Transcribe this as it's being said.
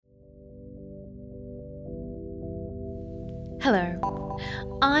Hello,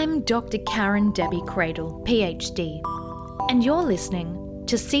 I'm Dr. Karen Debbie Cradle, PhD, and you're listening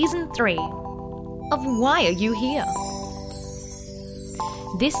to Season 3 of Why Are You Here?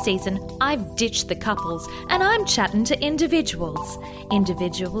 This season, I've ditched the couples and I'm chatting to individuals.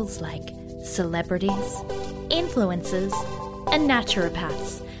 Individuals like celebrities, influencers, and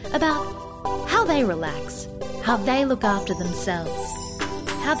naturopaths about how they relax, how they look after themselves,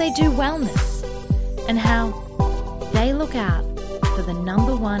 how they do wellness, and how they look out for the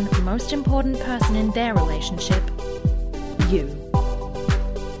number one most important person in their relationship, you.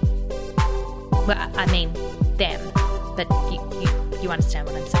 Well, I mean, them, but you understand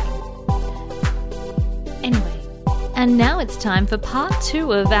what I'm saying. Anyway, and now it's time for part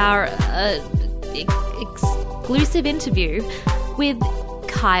 2 of our exclusive interview with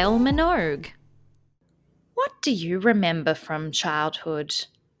Kyle Minogue. What do you remember from childhood,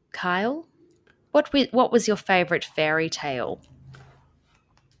 Kyle? What was your favourite fairy tale?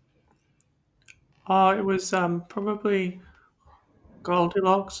 Oh, it was probably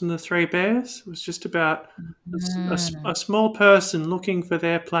Goldilocks and the Three Bears. It was just about a small person looking for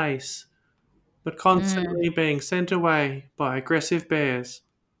their place, but constantly being sent away by aggressive bears.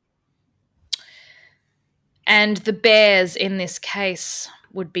 And the bears in this case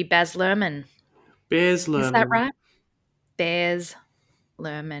would be Baz Luhrmann. Baz Luhrmann. Is that right? Baz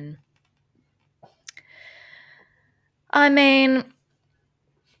Luhrmann. I mean,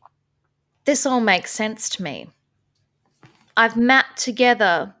 this all makes sense to me. I've mapped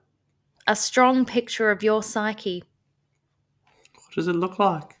together a strong picture of your psyche. What does it look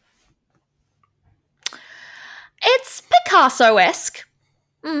like? It's Picasso-esque.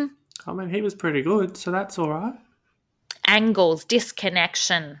 I mean, he was pretty good, so that's all right. Angles,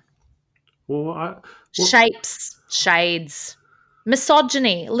 disconnection, shapes, shades,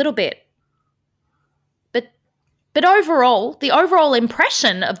 misogyny, a little bit. But overall, the overall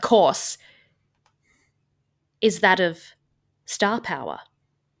impression, of course, is that of star power,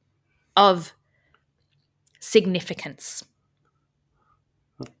 of significance.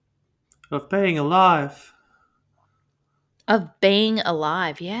 Of being alive. Of being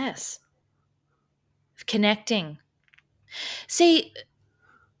alive, yes. Of connecting. See,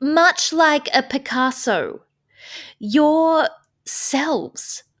 much like a Picasso, your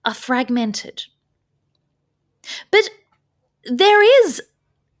selves are fragmented. But there is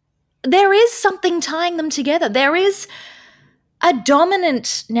something tying them together. There is a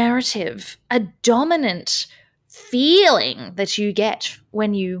dominant narrative, a dominant feeling that you get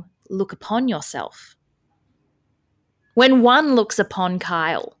when you look upon yourself. When one looks upon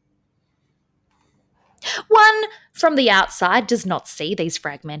Kyle. One from the outside does not see these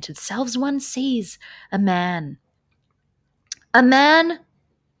fragmented selves. One sees a man. A man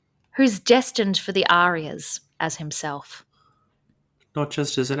who's destined for the arias as himself. Not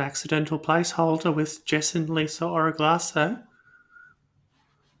just as an accidental placeholder with Jess and Lisa Origlasso.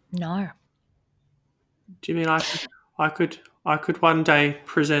 No. Do you mean I could one day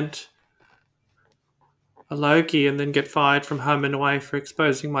present a Logie and then get fired from Home and Away for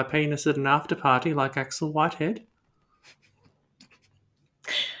exposing my penis at an after party like Axel Whitehead?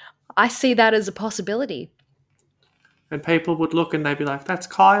 I see that as a possibility. And people would look and they'd be like, that's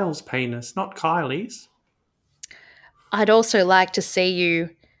Kyle's penis, not Kylie's. I'd also like to see you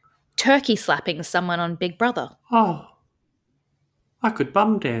turkey slapping someone on Big Brother. Oh, I could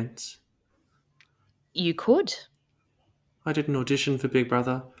bum dance. You could. I didn't audition for Big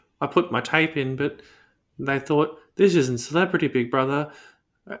Brother. I put my tape in, but they thought, this isn't Celebrity Big Brother.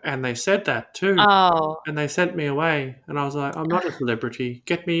 And they said that too. Oh. And they sent me away. And I was like, I'm not a celebrity.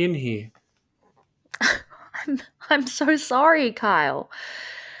 Get me in here. I'm so sorry, Kyle.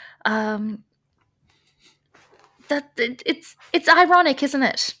 It's ironic, isn't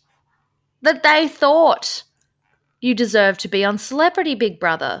it? That they thought you deserved to be on Celebrity Big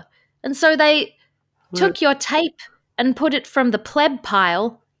Brother. And so they took your tape and put it from the pleb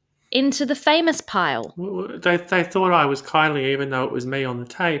pile into the famous pile. They thought I was Kylie, even though it was me on the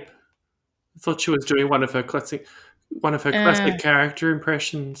tape. I thought she was doing one of her classic character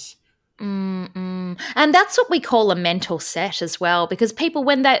impressions. And that's what we call a mental set as well, because people,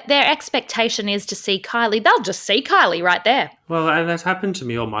 when their expectation is to see Kylie, they'll just see Kylie right there. Well, and that's happened to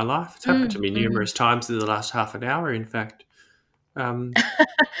me all my life. It's happened to me numerous times in the last half an hour, in fact.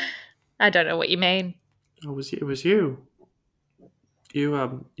 I don't know what you mean. It was you.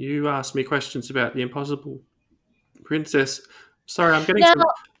 You asked me questions about the Impossible Princess. Sorry, I'm getting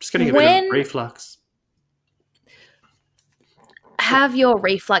just getting a bit of reflux. Have your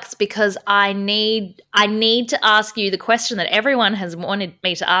reflux, because I need to ask you the question that everyone has wanted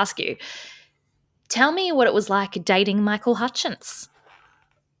me to ask you. Tell me what it was like dating Michael Hutchence.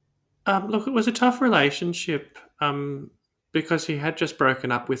 Look, it was a tough relationship because he had just broken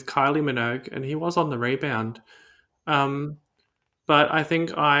up with Kylie Minogue and he was on the rebound. Um, but I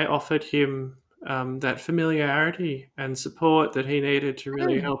think I offered him that familiarity and support that he needed to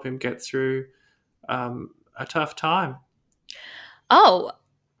really help him get through a tough time. Oh,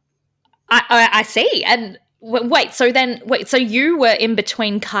 I see. And wait, so you were in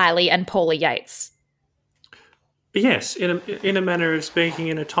between Kylie and Paula Yates. Yes, in a manner of speaking,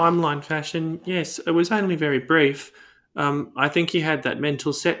 in a timeline fashion, yes. It was only very brief. I think he had that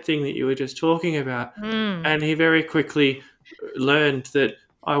mental set thing that you were just talking about, and he very quickly learned that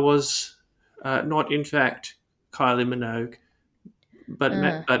I was not, in fact, Kylie Minogue,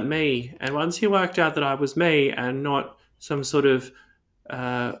 but me. And once he worked out that I was me and not some sort of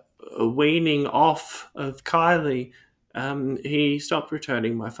weaning off of Kylie, he stopped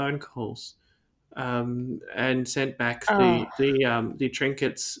returning my phone calls. And sent back the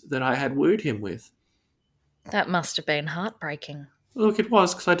trinkets that I had wooed him with. That must have been heartbreaking. Look, it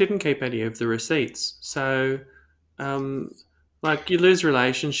was because I didn't keep any of the receipts. So, you lose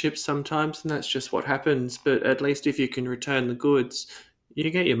relationships sometimes, and that's just what happens. But at least if you can return the goods, you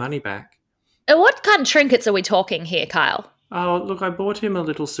get your money back. What kind of trinkets are we talking here, Kyle? Oh, look, I bought him a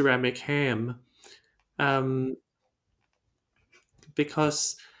little ceramic ham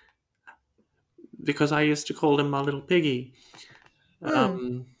because I used to call him my little piggy.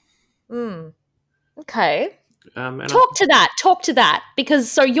 Okay. And Talk to that.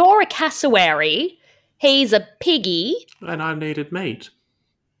 Because so you're a cassowary, he's a piggy. And I needed meat.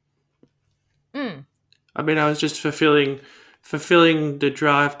 I mean, I was just fulfilling the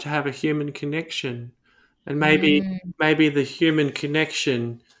drive to have a human connection. And maybe the human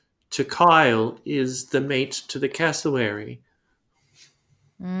connection to Kyle is the meat to the cassowary.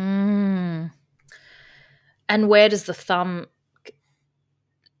 And where does the thumb...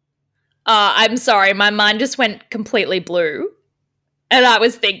 I'm sorry, my mind just went completely blue. And I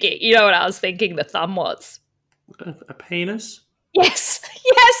was thinking, you know what I was thinking the thumb was? A penis? Yes,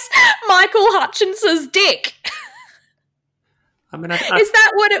 Michael Hutchence's dick. I mean, is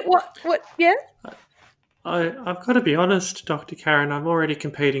that what it was? What? Yeah. I've got to be honest, Dr. Karen. I'm already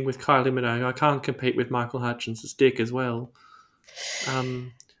competing with Kylie Minogue. I can't compete with Michael Hutchence's dick as well.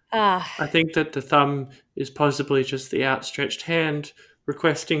 I think that the thumb is possibly just the outstretched hand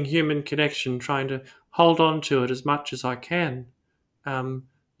requesting human connection, trying to hold on to it as much as I can.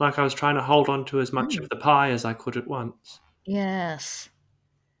 Like I was trying to hold on to as much of the pie as I could at once. Yes.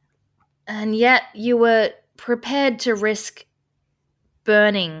 And yet you were prepared to risk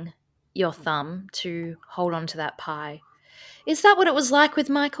burning your thumb to hold on to that pie. Is that what it was like with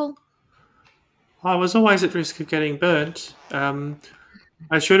Michael? I was always at risk of getting burnt.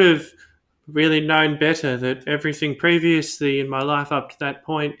 I should have really known better that everything previously in my life up to that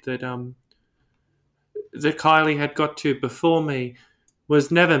point that Kylie had got to before me was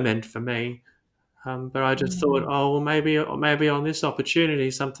never meant for me. But I just thought, oh, well, maybe on this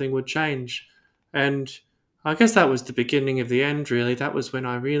opportunity something would change. And I guess that was the beginning of the end, really. That was when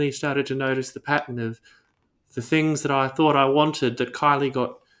I really started to notice the pattern of the things that I thought I wanted that Kylie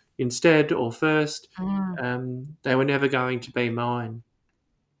got instead or first. They were never going to be mine.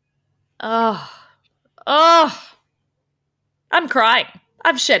 Oh, I'm crying.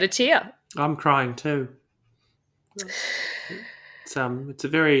 I've shed a tear. I'm crying too. It's a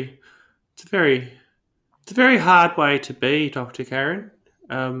very hard way to be, Dr. Karen.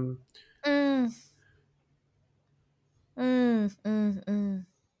 Why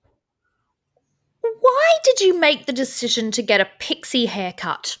did you make the decision to get a pixie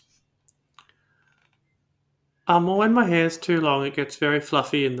haircut? Well, when my hair's too long, it gets very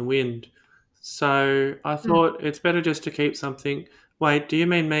fluffy in the wind. So I thought it's better just to keep something. Wait, do you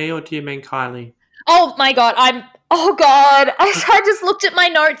mean me or do you mean Kylie? Oh my God, I just looked at my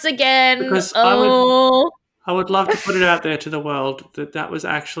notes again. Because I would love to put it out there to the world that was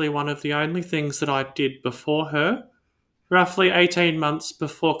actually one of the only things that I did before her. Roughly 18 months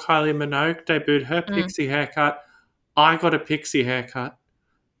before Kylie Minogue debuted her pixie haircut, I got a pixie haircut.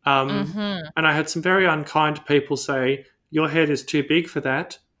 And I had some very unkind people say, your head is too big for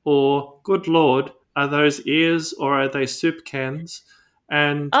that, or, good Lord, are those ears or are they soup cans?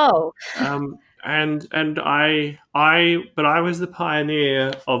 And and I was the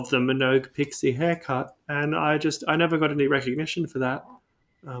pioneer of the Minogue pixie haircut, and I never got any recognition for that.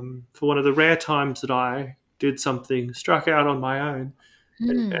 For one of the rare times that I did something, struck out on my own,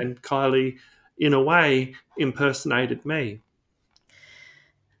 and Kylie, in a way, impersonated me.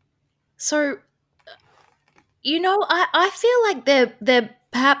 So, I feel like they're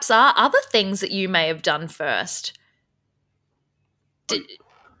perhaps are other things that you may have done first.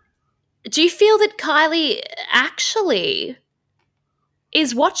 Do you feel that Kylie actually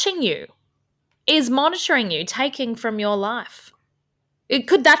is watching you, is monitoring you, taking from your life?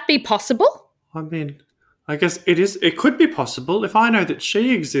 Could that be possible? I mean, I guess it could be possible. If I know that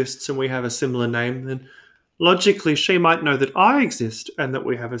she exists and we have a similar name, then logically she might know that I exist and that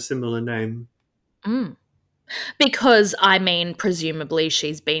we have a similar name. Because, I mean, presumably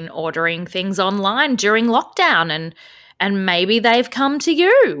she's been ordering things online during lockdown and maybe they've come to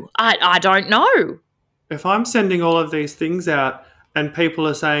you. I don't know. If I'm sending all of these things out and people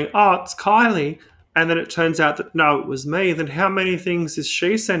are saying, oh, it's Kylie, and then it turns out that no, it was me, then how many things is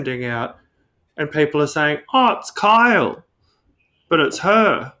she sending out? And people are saying, oh, it's Kyle, but it's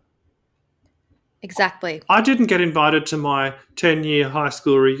her. Exactly. I didn't get invited to my 10-year high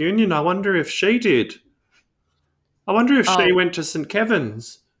school reunion. I wonder if she did. I wonder if she went to St.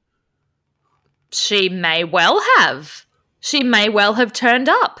 Kevin's. She may well have. She may well have turned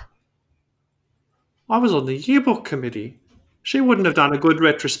up. I was on the yearbook committee. She wouldn't have done a good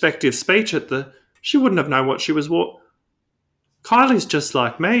retrospective speech she wouldn't have known what she was. Kylie's just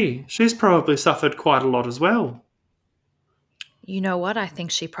like me. She's probably suffered quite a lot as well. You know what? I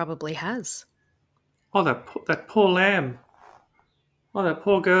think she probably has. Oh, that poor lamb. Oh, that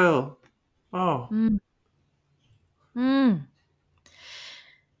poor girl. Oh.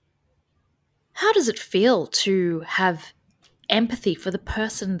 How does it feel to have empathy for the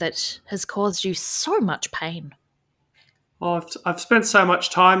person that has caused you so much pain? Oh, I've spent so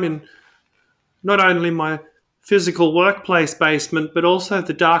much time in not only my physical workplace basement, but also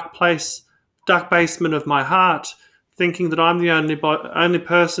the dark basement of my heart, thinking that I'm the only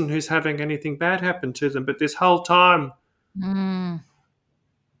person who's having anything bad happen to them. But this whole time,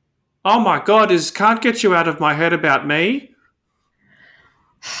 oh my God, can't get you out of my head about me.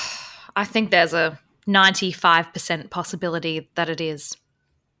 I think there's a 95% possibility that it is.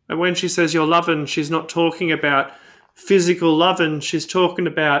 And when she says you're loving, she's not talking about physical loving. She's talking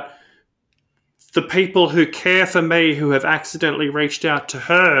about the people who care for me who have accidentally reached out to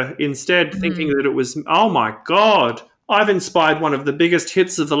her instead, thinking that it was, oh my God, I've inspired one of the biggest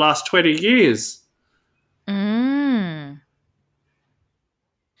hits of the last 20 years.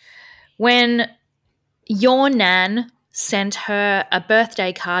 When your nan sent her a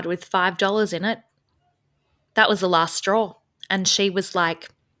birthday card with $5 in it, that was the last straw. And she was like,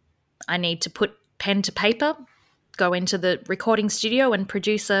 I need to put pen to paper, go into the recording studio and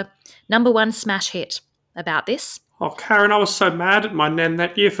produce a #1 smash hit about this. Oh, Karen, I was so mad at my nan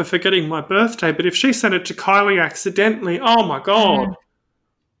that year for forgetting my birthday, but if she sent it to Kylie accidentally, oh my God.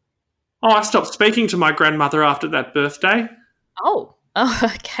 Oh, I stopped speaking to my grandmother after that birthday. Oh,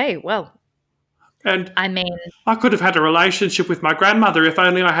 okay, well. And I mean, I could have had a relationship with my grandmother if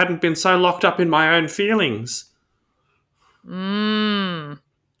only I hadn't been so locked up in my own feelings.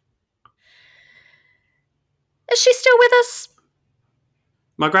 Is she still with us?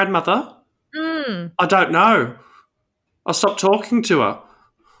 My grandmother? I don't know. I stopped talking to her.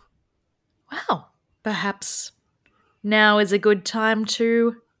 Wow. Perhaps now is a good time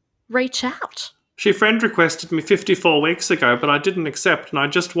to reach out. She friend requested me 54 weeks ago, but I didn't accept, and I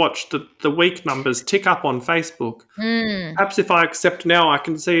just watched the week numbers tick up on Facebook. Perhaps if I accept now, I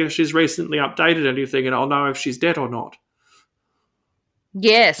can see if she's recently updated anything, and I'll know if she's dead or not.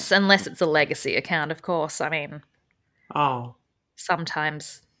 Yes, unless it's a legacy account, of course. I mean,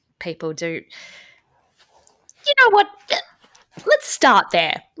 sometimes people do. You know what? Let's start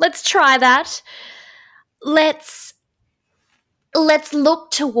there. Let's try that. Let's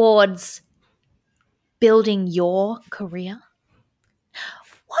look towards building your career.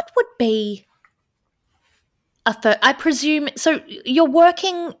 What would be I presume, so you're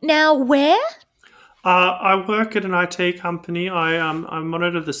working now where? I work at an IT company. I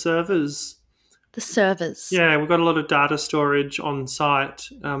monitor the servers. The servers. Yeah, we've got a lot of data storage on site.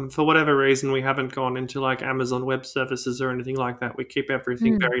 For whatever reason, we haven't gone into like Amazon Web Services or anything like that. We keep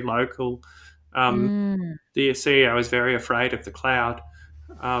everything very local. The CEO is very afraid of the cloud.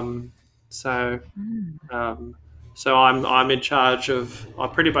 So I'm in charge of.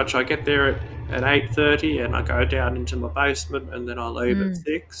 I get there at 8:30 and I go down into my basement and then I leave at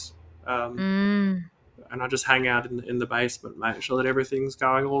 6. And I just hang out in the basement, make sure that everything's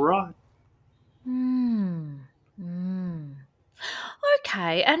going all right.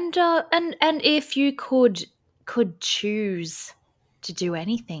 Okay, and if you could choose to do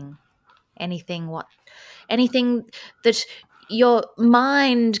anything that your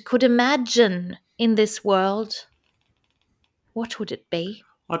mind could imagine in this world, what would it be?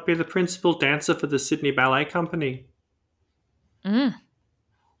 I'd be the principal dancer for the Sydney Ballet Company.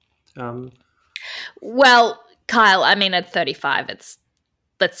 Well, Kyle, I mean, at 35, it's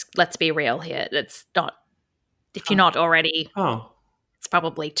let's be real here. It's not, if you're not already, Oh, it's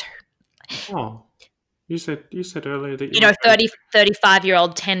probably oh. You said earlier that you know,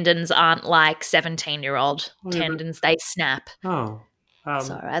 35-year-old tendons aren't like 17-year-old Oh, yeah, tendons. They snap. Oh,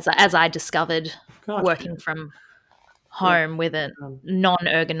 So as I discovered gotcha. working from home with a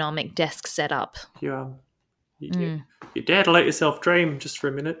non-ergonomic desk setup. You dare to let yourself dream just for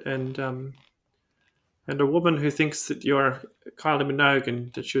a minute, and a woman who thinks that you're Kylie Minogue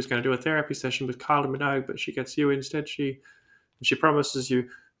and that she was going to do a therapy session with Kylie Minogue, but she gets you instead. She promises you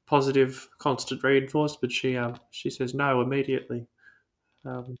positive, constant reinforcement. She says no immediately.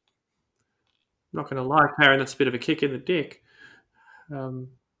 I'm not going to lie, Karen. That's a bit of a kick in the dick.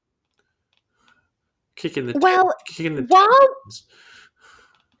 Kick in the Well, kick in the while tendons.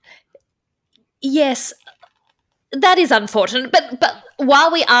 yes, that is unfortunate. But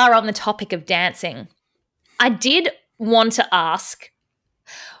while we are on the topic of dancing, I did want to ask,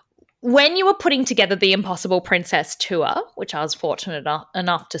 when you were putting together the Impossible Princess tour, which I was fortunate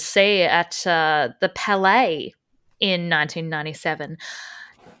enough to see at the Palais in 1997,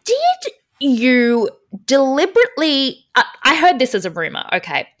 did you deliberately... I heard this as a rumor,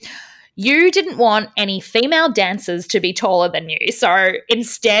 okay. You didn't want any female dancers to be taller than you, so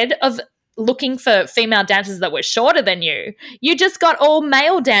instead of looking for female dancers that were shorter than you just got all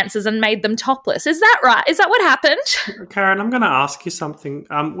male dancers and made them topless. Is that right? Is that what happened? Karen, I'm going to ask you something.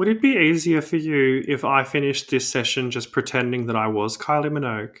 Would it be easier for you if I finished this session just pretending that I was Kylie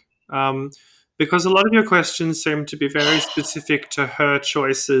Minogue? Because a lot of your questions seem to be very specific to her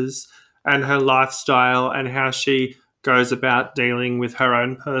choices and her lifestyle and how she goes about dealing with her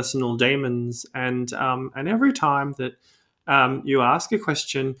own personal demons. And every time that you ask a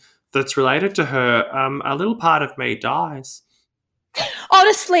question that's related to her, a little part of me dies.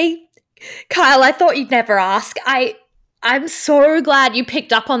 Honestly, Kyle, I thought you'd never ask. I'm so glad you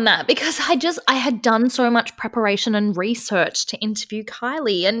picked up on that, because I had done so much preparation and research to interview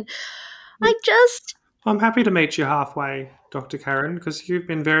Kylie, and I'm happy to meet you halfway, Dr. Karen, because you've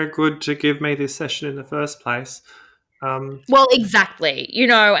been very good to give me this session in the first place. Well, exactly,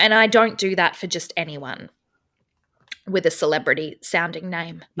 and I don't do that for just anyone with a celebrity sounding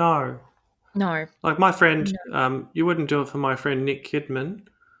name. No. Like my friend, you wouldn't do it for my friend Nick Kidman.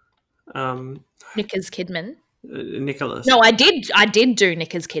 Nicholas Kidman? Nicholas. No, I did do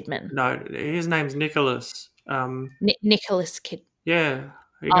Nicholas Kidman. No, his name's Nicholas. Nicholas Kidman. Yeah.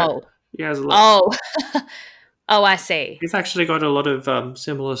 He has a lot. Oh, I see. He's actually got a lot of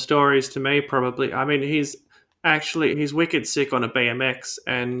similar stories to me, probably. I mean, he's wicked sick on a BMX,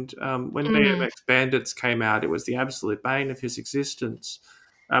 and when BMX Bandits came out, it was the absolute bane of his existence.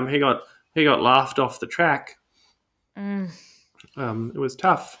 He got laughed off the track. It was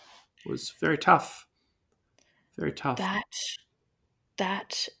tough. It was very tough. Very tough.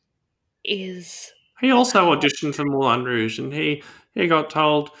 That is... He also auditioned for Moulin Rouge, and he got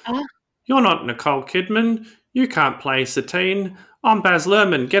told, "You're not Nicole Kidman. You can't play Satine. I'm Baz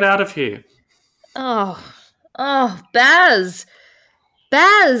Luhrmann. Get out of here." Oh, Baz.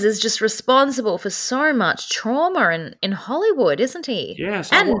 Baz is just responsible for so much trauma in Hollywood, isn't he? Yes.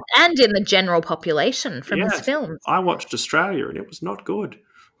 And in the general population from his films. I watched Australia, and it was not good.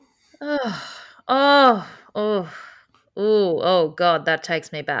 Oh, God, that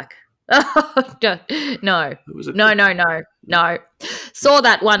takes me back. No. No. Saw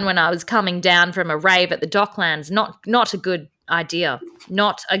that one when I was coming down from a rave at the Docklands. Not a good idea.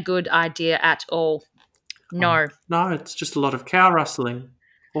 Not a good idea at all. No. No, it's just a lot of cow rustling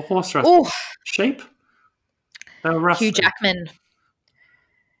or horse rustling. Sheep. Hugh Jackman.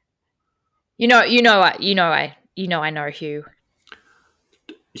 I know Hugh.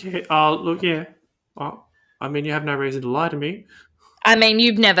 Yeah. Look. Yeah. I mean, you have no reason to lie to me. I mean,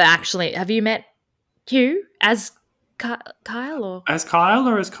 you've never actually... Have you met Hugh as Kyle or... As Kyle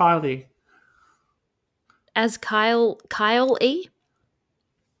or as Kylie? As Kyle E?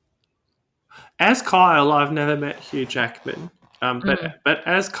 As Kyle, I've never met Hugh Jackman. But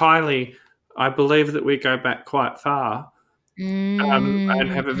as Kylie, I believe that we go back quite far and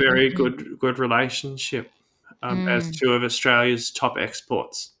have a very good relationship as two of Australia's top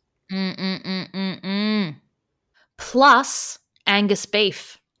exports. Plus Angus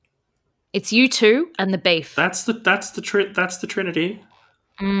beef. It's you two and the beef. That's the trinity.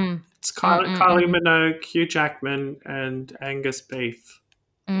 It's Kylie Minogue, Hugh Jackman, and Angus beef.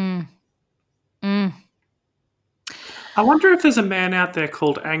 I wonder if there's a man out there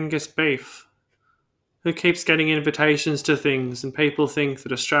called Angus Beef who keeps getting invitations to things, and people think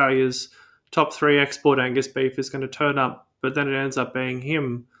that Australia's top 3 export Angus beef is going to turn up, but then it ends up being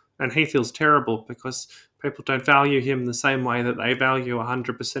him, and he feels terrible because people don't value him the same way that they value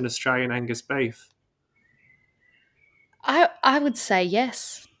 100% Australian Angus beef. I would say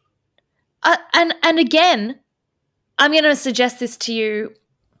yes. And again, I'm going to suggest this to you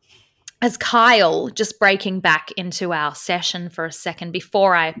as Kyle, just breaking back into our session for a second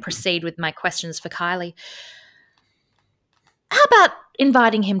before I proceed with my questions for Kylie. How about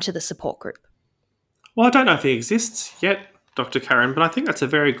inviting him to the support group? Well, I don't know if he exists yet, Dr. Karen, but I think that's a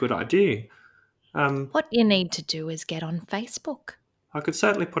very good idea. What you need to do is get on Facebook. I could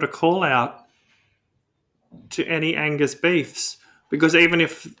certainly put a call out to any Angus beefs, because even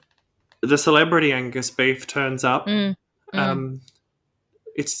if the celebrity Angus beef turns up,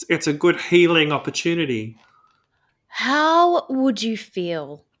 it's a good healing opportunity. How would you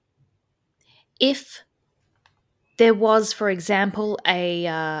feel if there was, for example,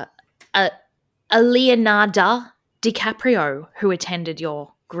 a Leonardo DiCaprio who attended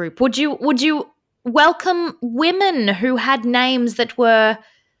your group? Would you welcome women who had names that were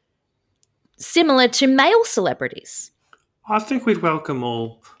similar to male celebrities? I think we'd welcome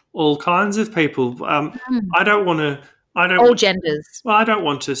all kinds of people. I don't want to. All genders. Well, I don't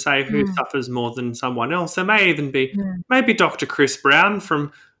want to say who suffers more than someone else. There may even be maybe Dr. Chris Brown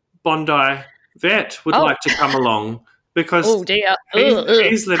from Bondi Vet would like to come along, because dear,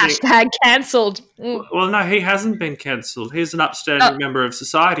 he's living. Hashtag cancelled. Well, no, he hasn't been cancelled. He's an upstanding member of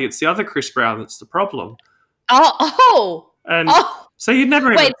society. It's the other Chris Brown that's the problem. So you'd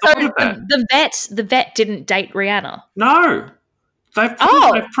never even thought of that. The vet didn't date Rihanna. No, they've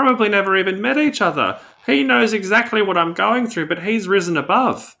probably never even met each other. He knows exactly what I'm going through, but he's risen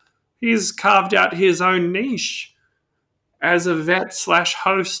above. He's carved out his own niche as a vet /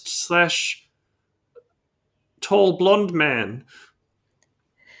 host / tall blonde man.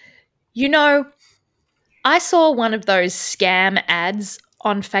 You know, I saw one of those scam ads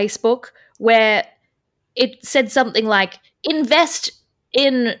on Facebook where it said something like, invest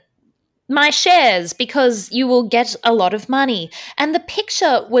in my shares because you will get a lot of money. And the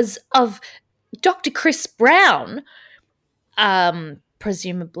picture was of Dr. Chris Brown,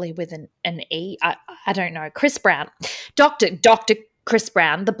 presumably with an E. I don't know. Chris Brown. Dr. Chris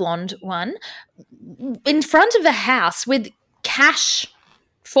Brown, the blonde one, in front of a house with cash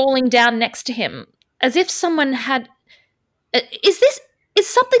falling down next to him, as if someone had... Is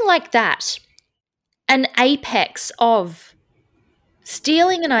something like that an apex of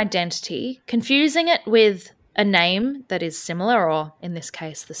stealing an identity, confusing it with a name that is similar, or in this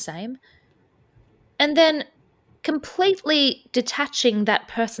case the same, and then completely detaching that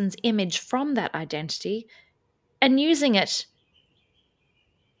person's image from that identity and using it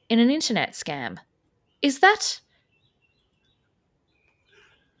in an internet scam? Is that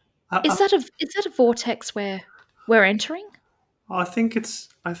a vortex where we're entering? I think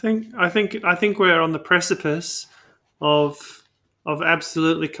we're on the precipice of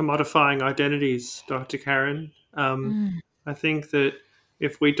absolutely commodifying identities, Dr. Karen. I think that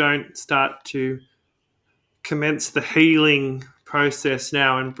if we don't start to commence the healing process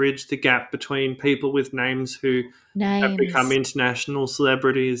now and bridge the gap between people with names who have become international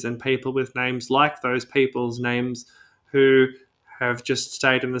celebrities and people with names like those people's names who have just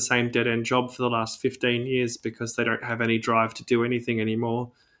stayed in the same dead-end job for the last 15 years because they don't have any drive to do anything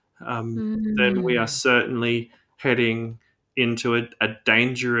anymore, then we are certainly heading into a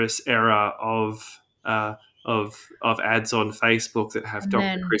dangerous era of ads on Facebook that have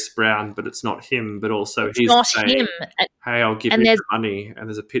Dr. Chris Brown, but it's not him, but also he's saying, him. Hey, I'll give you the money, and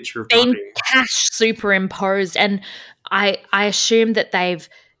there's a picture of money. Cash superimposed, and I assume that they've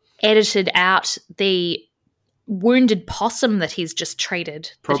edited out the wounded possum that he's just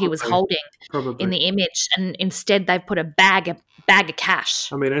treated, that he was holding in the image, and instead they've put a bag of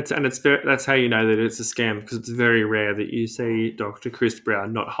cash. I mean, that's how you know that it's a scam, because it's very rare that you see Dr. Chris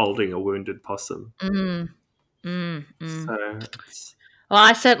Brown not holding a wounded possum. So well,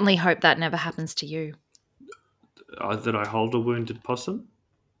 I certainly hope that never happens to you. That I hold a wounded possum,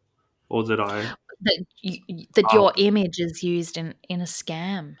 or that your image is used in a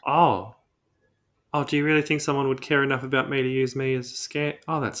scam. Oh, do you really think someone would care enough about me to use me as a scam?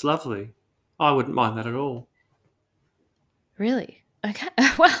 Oh, that's lovely. I wouldn't mind that at all. Really? Okay.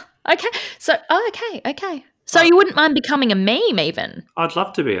 Well, okay. So, okay. So you wouldn't mind becoming a meme even? I'd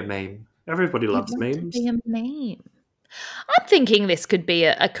love to be a meme. Everybody loves memes. To be a meme. I'm thinking this could be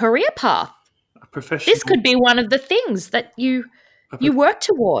a career path. A professional. This could be one of the things that you work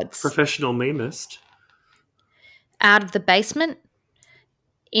towards. Professional memist. Out of the basement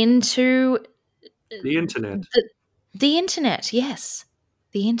into the internet. The internet, yes.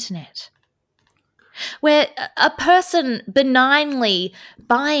 The internet. where a person benignly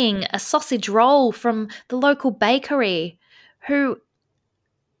buying a sausage roll from the local bakery who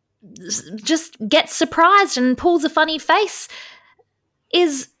just gets surprised and pulls a funny face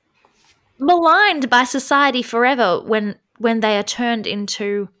is maligned by society forever when they are turned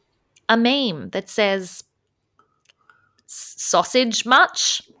into a meme that says, sausage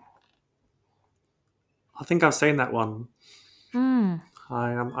much? I think I've seen that one. Hmm.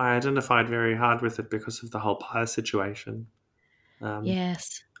 I identified very hard with it because of the whole pie situation.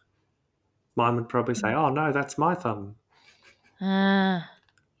 Yes. Mine would probably say, "Oh no, that's my thumb." Yes,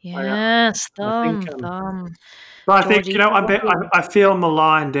 I think, thumb. but I think Georgie, I feel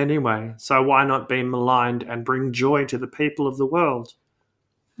maligned anyway. So why not be maligned and bring joy to the people of the world?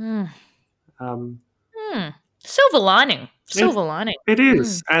 Hmm. Um, Silver lining. Silver lining. It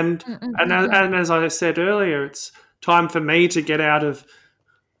is, and as I said earlier, it's time for me to get out of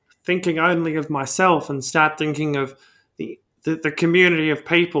thinking only of myself and start thinking of the community of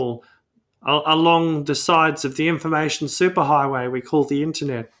people along the sides of the information superhighway we call the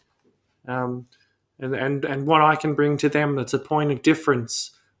internet, and what I can bring to them that's a point of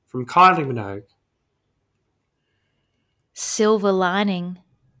difference from Kylie Minogue. Silver lining.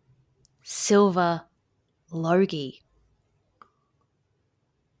 Silver Logie.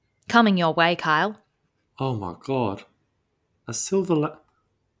 Coming your way, Kyle. Oh my God, a silver.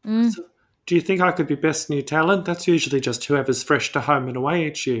 Do you think I could be best new talent? That's usually just whoever's fresh to home and away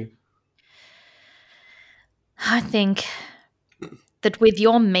each year. I think that with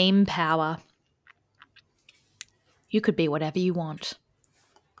your meme power, you could be whatever you want,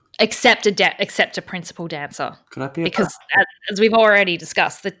 except a principal dancer. Could I be? Because as we've already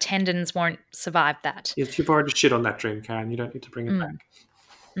discussed, the tendons won't survive that. Yes, you've already shit on that dream, Karen. You don't need to bring it back.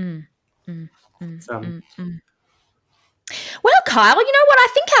 Well, Kyle, you know what? I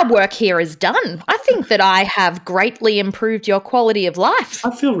think our work here is done. I think that I have greatly improved your quality of life.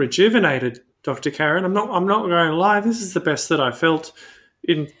 I feel rejuvenated, Dr. Karen. I'm not going to lie. This is the best that I felt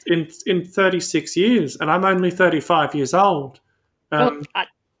in 36 years, and I'm only 35 years old. I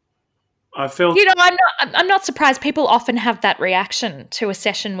felt. You know, I'm not surprised. People often have that reaction to a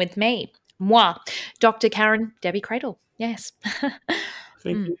session with me. Moi, Dr. Karen Debbie Cradle. Yes.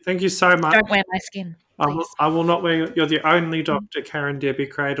 Thank you so much. Don't wear my skin. I will not wear. You're the only Dr. Karen Debbie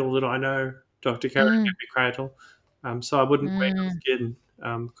Cradle that I know, Dr. Karen Debbie Cradle. So I wouldn't wear your skin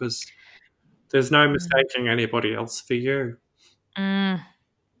because there's no mistaking anybody else for you.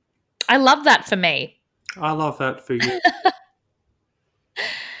 I love that for me. I love that for you.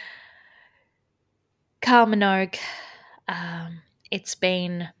 Kyle Minogue, it's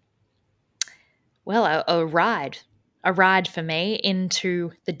been, well, a ride for me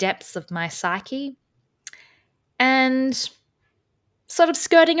into the depths of my psyche and sort of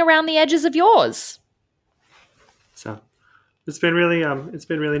skirting around the edges of yours. So it's been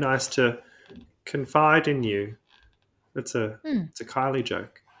really nice to confide in you. It's a Kylie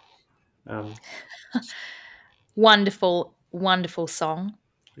joke. Wonderful, wonderful song.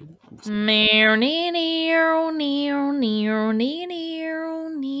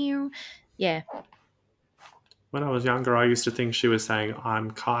 Yeah. When I was younger, I used to think she was saying,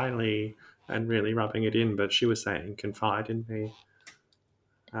 "I'm Kylie," and really rubbing it in, but she was saying, "Confide in me."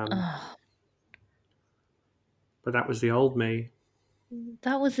 But that was the old me.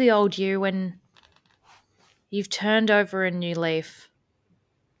 That was the old you, and you've turned over a new leaf.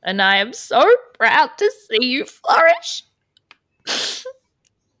 And I am so proud to see you flourish.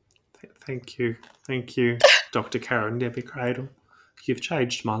 Thank you, Dr. Karen Debbie Cradle. You've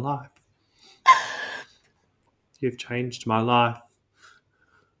changed my life. You've changed my life.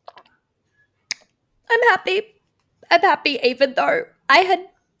 I'm happy even though I had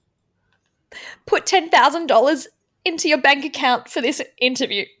put $10,000 into your bank account for this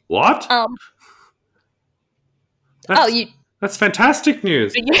interview. What? That's fantastic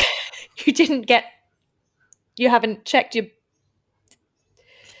news. You haven't checked your...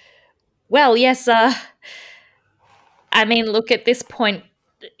 Well, yes, I mean, look, at this point,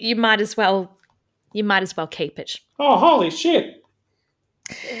 you might as well keep it. Oh, holy shit.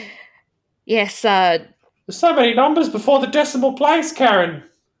 Yes, there's so many numbers before the decimal place, Karen.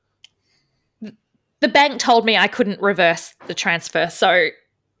 The bank told me I couldn't reverse the transfer, so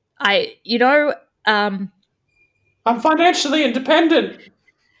I'm financially independent.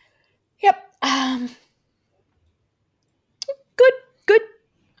 Yep. Good.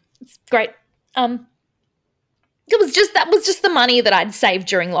 It's great. That was just the money that I'd saved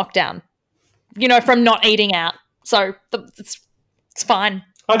during lockdown, from not eating out. So it's fine.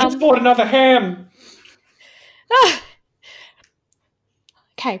 I just bought another ham.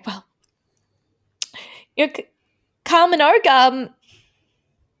 Okay, well, Carminogue,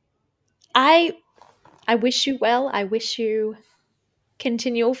 I wish you well. I wish you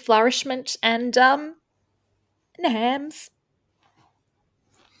continual flourishment and hams.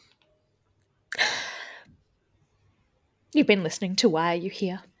 You've been listening to Why Are You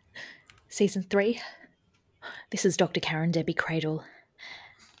Here? Season 3. This is Dr. Karen Debbie Cradle.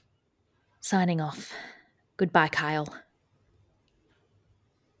 Signing off. Goodbye, Kyle.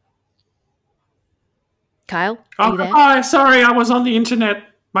 Kyle, are you there? Hi, sorry, I was on the internet.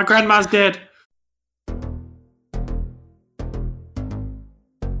 My grandma's dead.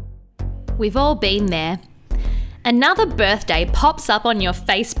 We've all been there. Another birthday pops up on your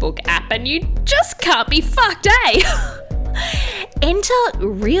Facebook app and you just can't be fucked, eh? Enter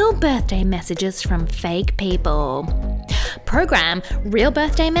real birthday messages from fake people. Program real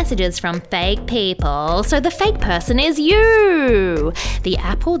birthday messages from fake people so the fake person is you. The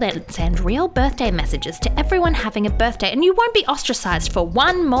app will then send real birthday messages to everyone having a birthday and you won't be ostracised for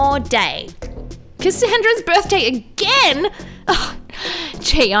one more day. Cassandra's birthday again? Oh,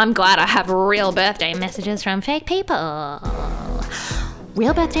 gee, I'm glad I have real birthday messages from fake people.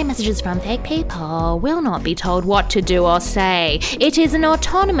 Real birthday messages from fake people will not be told what to do or say. It is an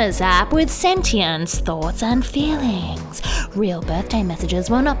autonomous app with sentience, thoughts and feelings. Real birthday messages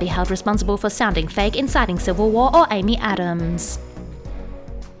will not be held responsible for sounding fake, inciting civil war or Amy Adams.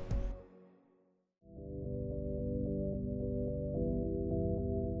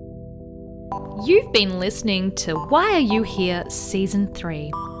 You've been listening to Why Are You Here? Season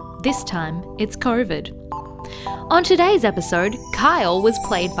 3. This time, it's COVID. On today's episode, Kyle was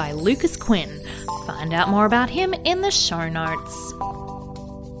played by Lucas Quinn. Find out more about him in the show notes.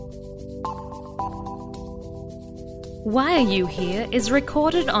 Why Are You Here is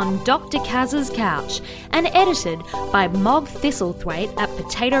recorded on Dr. Kaz's couch and edited by Mog Thistlethwaite at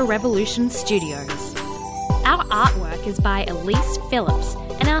Potato Revolution Studios. Our artwork is by Elise Phillips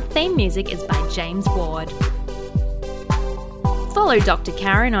and our theme music is by James Ward. Follow Dr.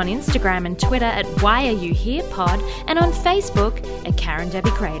 Karen on Instagram and Twitter at Why Are You Here Pod and on Facebook at Karen Debbie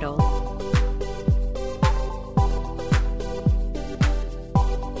Cradle.